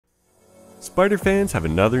Spider fans have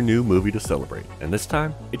another new movie to celebrate, and this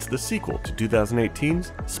time, it's the sequel to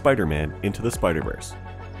 2018's Spider-Man Into the Spider-Verse.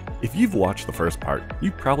 If you've watched the first part, you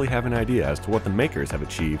probably have an idea as to what the makers have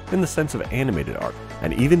achieved in the sense of animated art,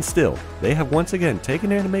 and even still, they have once again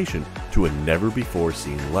taken animation to a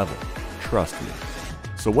never-before-seen level. Trust me.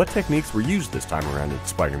 So what techniques were used this time around in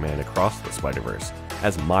Spider-Man Across the Spider-Verse,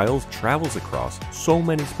 as Miles travels across so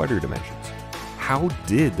many spider dimensions? How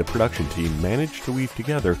did the production team manage to weave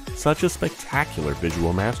together such a spectacular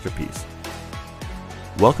visual masterpiece?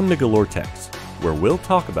 Welcome to Galore Techs, where we'll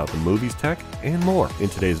talk about the movie's tech and more in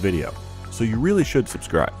today's video, so you really should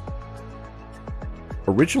subscribe.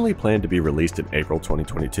 Originally planned to be released in April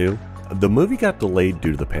 2022, the movie got delayed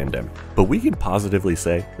due to the pandemic, but we can positively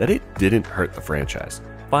say that it didn't hurt the franchise.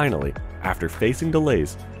 Finally, after facing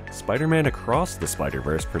delays, Spider-Man Across the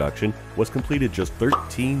Spider-Verse production was completed just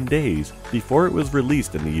 13 days before it was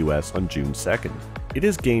released in the US on June 2nd. It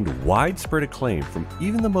has gained widespread acclaim from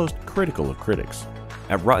even the most critical of critics.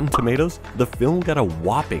 At Rotten Tomatoes, the film got a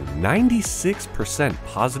whopping 96%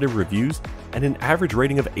 positive reviews and an average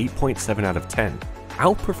rating of 8.7 out of 10,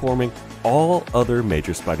 outperforming all other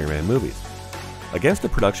major Spider-Man movies. Against a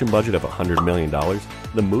production budget of $100 million,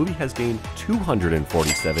 the movie has gained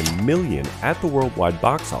 $247 million at the worldwide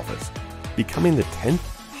box office, becoming the 10th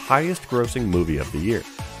highest grossing movie of the year.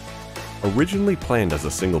 Originally planned as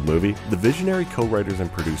a single movie, the visionary co-writers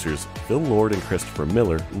and producers Phil Lord and Christopher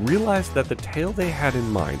Miller realized that the tale they had in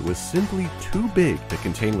mind was simply too big to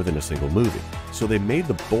contain within a single movie, so they made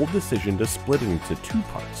the bold decision to split it into two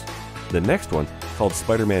parts. The next one, called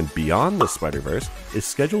Spider-Man Beyond the Spider-Verse, is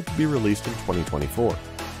scheduled to be released in 2024.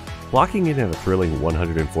 Clocking in at a thrilling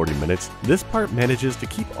 140 minutes, this part manages to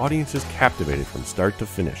keep audiences captivated from start to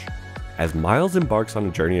finish. As Miles embarks on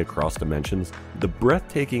a journey across dimensions, the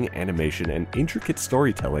breathtaking animation and intricate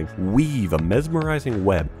storytelling weave a mesmerizing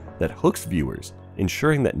web that hooks viewers,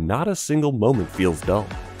 ensuring that not a single moment feels dull.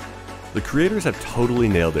 The creators have totally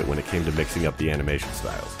nailed it when it came to mixing up the animation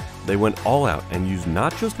styles. They went all out and used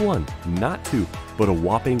not just one, not two, but a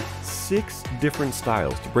whopping 6 different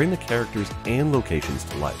styles to bring the characters and locations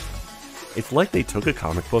to life. It's like they took a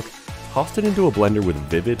comic book, tossed it into a blender with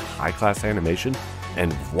vivid, high-class animation,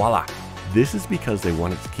 and voila! This is because they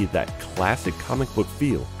wanted to keep that classic comic book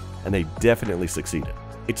feel, and they definitely succeeded.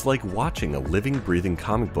 It's like watching a living, breathing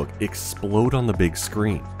comic book explode on the big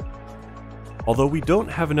screen. Although we don't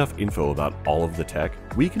have enough info about all of the tech,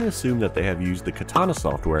 we can assume that they have used the Katana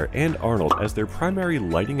software and Arnold as their primary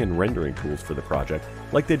lighting and rendering tools for the project,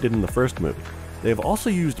 like they did in the first movie. They have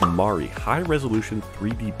also used Mari high-resolution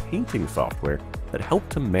 3D painting software that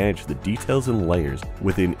helped to manage the details and layers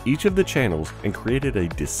within each of the channels and created a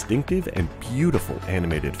distinctive and beautiful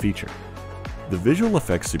animated feature. The visual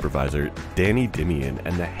effects supervisor, Danny Dimian,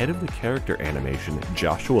 and the head of the character animation,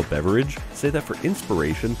 Joshua Beveridge, say that for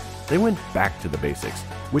inspiration, they went back to the basics,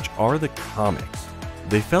 which are the comics.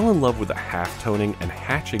 They fell in love with the half-toning and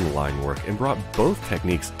hatching line work and brought both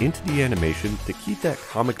techniques into the animation to keep that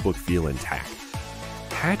comic book feel intact.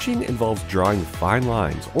 Hatching involves drawing fine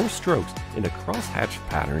lines or strokes in a cross-hatched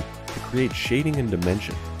pattern to create shading and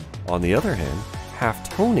dimension. On the other hand,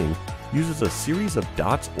 half-toning uses a series of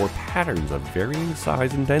dots or patterns of varying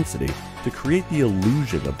size and density to create the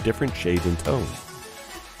illusion of different shades and tones.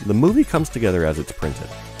 The movie comes together as it's printed,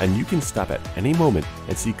 and you can stop at any moment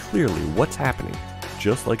and see clearly what's happening,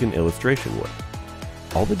 just like an illustration would.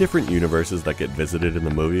 All the different universes that get visited in the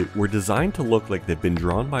movie were designed to look like they've been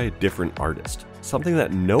drawn by a different artist, something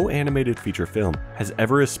that no animated feature film has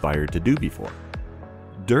ever aspired to do before.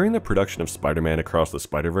 During the production of Spider-Man Across the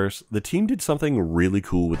Spider-Verse, the team did something really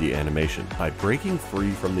cool with the animation by breaking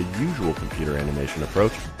free from the usual computer animation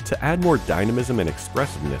approach to add more dynamism and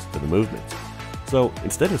expressiveness to the movements. So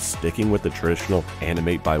instead of sticking with the traditional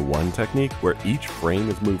animate by one technique where each frame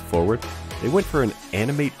is moved forward, they went for an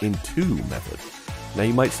animate in two method. Now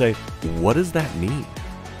you might say, what does that mean?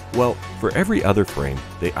 Well, for every other frame,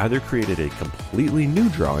 they either created a completely new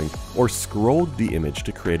drawing or scrolled the image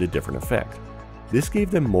to create a different effect. This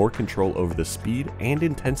gave them more control over the speed and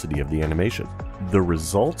intensity of the animation. The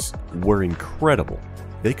results were incredible.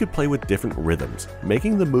 They could play with different rhythms,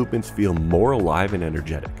 making the movements feel more alive and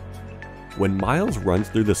energetic. When Miles runs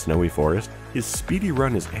through the snowy forest, his speedy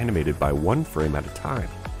run is animated by one frame at a time.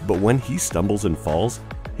 But when he stumbles and falls,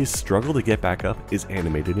 his struggle to get back up is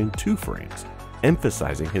animated in 2 frames,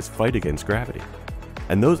 emphasizing his fight against gravity.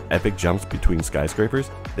 And those epic jumps between skyscrapers,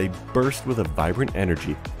 they burst with a vibrant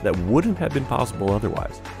energy that wouldn't have been possible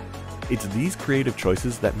otherwise. It's these creative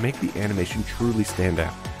choices that make the animation truly stand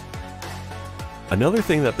out. Another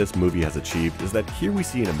thing that this movie has achieved is that here we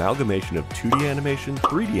see an amalgamation of 2D animation,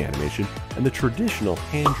 3D animation, and the traditional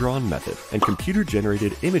hand-drawn method and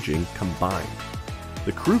computer-generated imaging combined.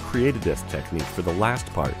 The crew created this technique for the last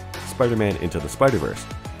part, Spider-Man Into the Spider-Verse,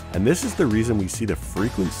 and this is the reason we see the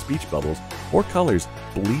frequent speech bubbles or colors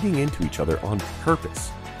bleeding into each other on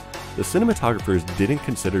purpose. The cinematographers didn't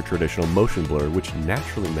consider traditional motion blur, which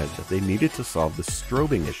naturally meant that they needed to solve the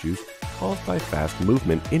strobing issues caused by fast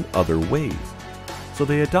movement in other ways. So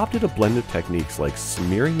they adopted a blend of techniques like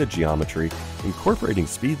smearing the geometry, incorporating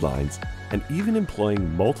speed lines, and even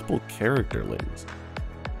employing multiple character limbs.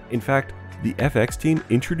 In fact, the FX team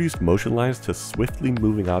introduced motion lines to swiftly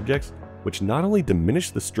moving objects, which not only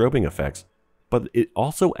diminished the strobing effects, but it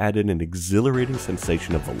also added an exhilarating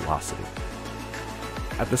sensation of velocity.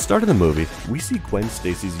 At the start of the movie, we see Gwen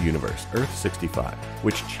Stacy's universe, Earth 65,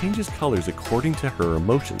 which changes colors according to her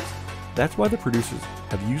emotions. That's why the producers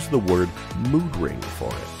have used the word mood ring for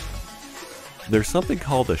it. There's something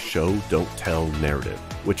called a show don't tell narrative,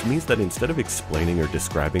 which means that instead of explaining or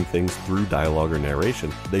describing things through dialogue or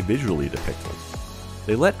narration, they visually depict them.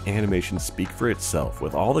 They let animation speak for itself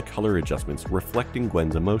with all the color adjustments reflecting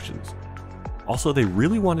Gwen's emotions. Also, they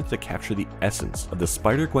really wanted to capture the essence of the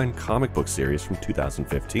Spider-Gwen comic book series from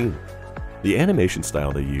 2015. The animation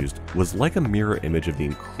style they used was like a mirror image of the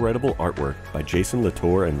incredible artwork by Jason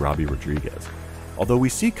Latour and Robbie Rodriguez. Although we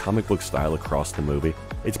see comic book style across the movie,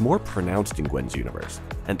 it's more pronounced in Gwen's universe,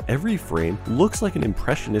 and every frame looks like an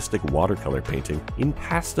impressionistic watercolor painting in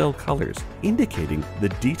pastel colors, indicating the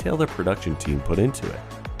detail the production team put into it,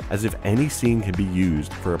 as if any scene can be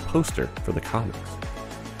used for a poster for the comics.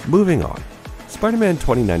 Moving on, Spider-Man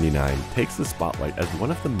 2099 takes the spotlight as one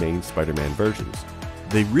of the main Spider-Man versions.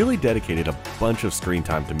 They really dedicated a bunch of screen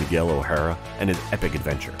time to Miguel O'Hara and his epic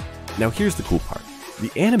adventure. Now here's the cool part.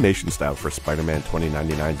 The animation style for Spider-Man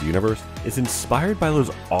 2099's universe is inspired by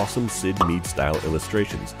those awesome Sid Mead style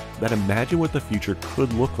illustrations that imagine what the future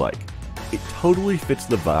could look like. It totally fits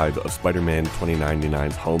the vibe of Spider-Man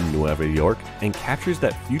 2099's home Nueva York and captures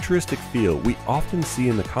that futuristic feel we often see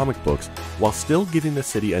in the comic books while still giving the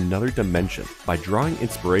city another dimension by drawing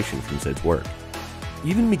inspiration from Sid's work.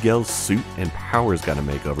 Even Miguel's suit and powers got a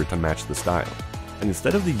makeover to match the style. And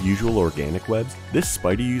instead of the usual organic webs, this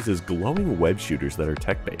Spidey uses glowing web shooters that are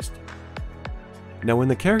tech-based. Now when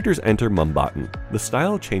the characters enter Mumbattan, the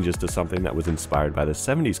style changes to something that was inspired by the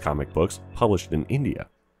 70s comic books published in India.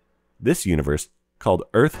 This universe, called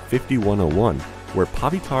Earth 5101, where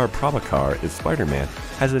Pavitar Prabhakar is Spider-Man,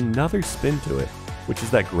 has another spin to it, which is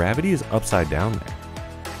that gravity is upside down there.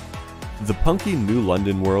 The punky New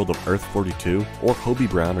London world of Earth 42, or Hobie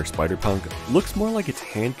Brown or Spider-Punk, looks more like it's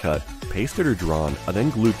hand-cut, pasted or drawn, and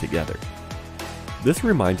then glued together. This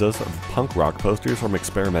reminds us of punk rock posters from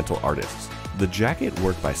experimental artists. The jacket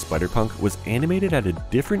work by Spider-Punk was animated at a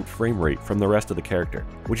different frame rate from the rest of the character,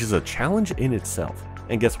 which is a challenge in itself.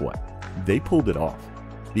 And guess what? They pulled it off.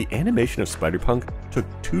 The animation of Spider-Punk took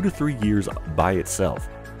 2 to 3 years by itself,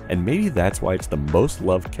 and maybe that's why it's the most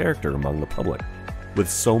loved character among the public, with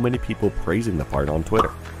so many people praising the part on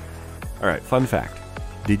Twitter. Alright, fun fact.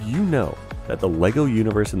 Did you know that the LEGO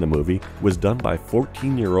universe in the movie was done by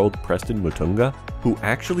 14-year-old Preston Mutunga, who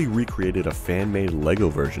actually recreated a fan-made LEGO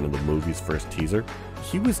version of the movie's first teaser?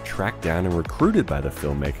 He was tracked down and recruited by the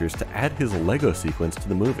filmmakers to add his LEGO sequence to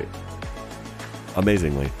the movie.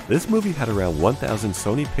 Amazingly, this movie had around 1,000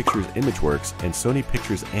 Sony Pictures Imageworks and Sony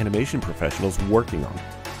Pictures animation professionals working on it.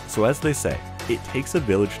 So as they say, it takes a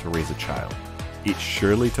village to raise a child. It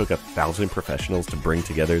surely took 1,000 professionals to bring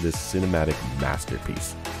together this cinematic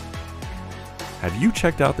masterpiece. Have you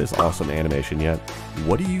checked out this awesome animation yet?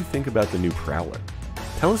 What do you think about the new Prowler?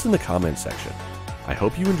 Tell us in the comments section. I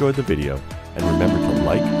hope you enjoyed the video, and remember to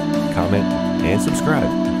like, comment, and subscribe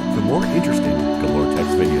for more interesting Galore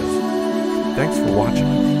Techs videos. Thanks for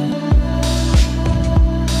watching.